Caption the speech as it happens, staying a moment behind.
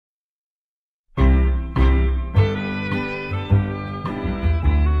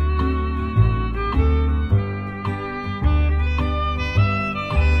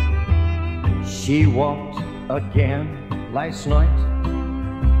She walked again last night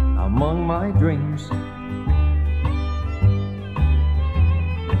among my dreams,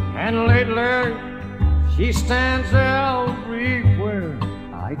 and lately she stands everywhere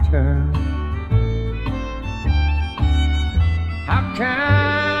I turn. How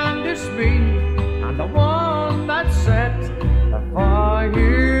can this be? I'm the one that set the fire.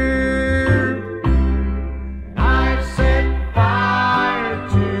 I set fire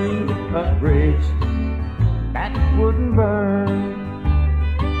to a bridge that wouldn't burn.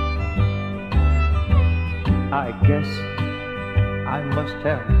 I guess I must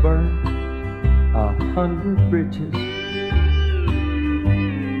have burned 100 bridges,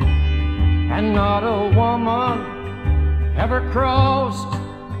 and not a woman ever crossed,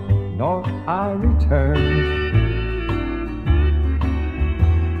 nor I returned.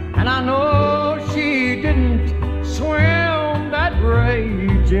 And I know she didn't swim that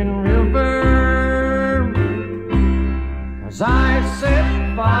raging river, 'cause I set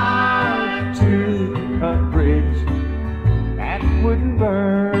fire to a bridge that wouldn't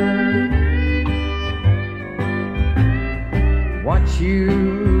burn. Once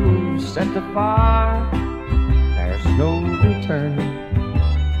you set the fire, there's no returning.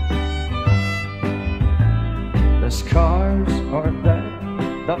 The scars are that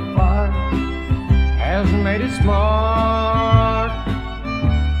the fire has made it smart.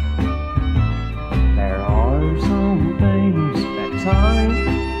 There are some things that time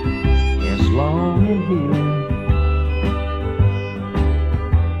is long in healing,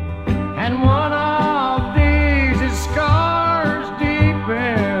 and one of these is scars deep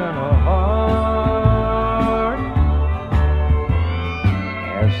in a heart.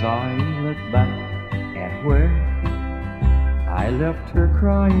 As I look back at where I left her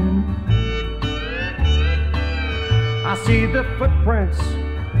crying, I see the footprints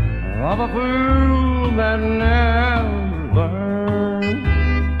of a fool that never learned.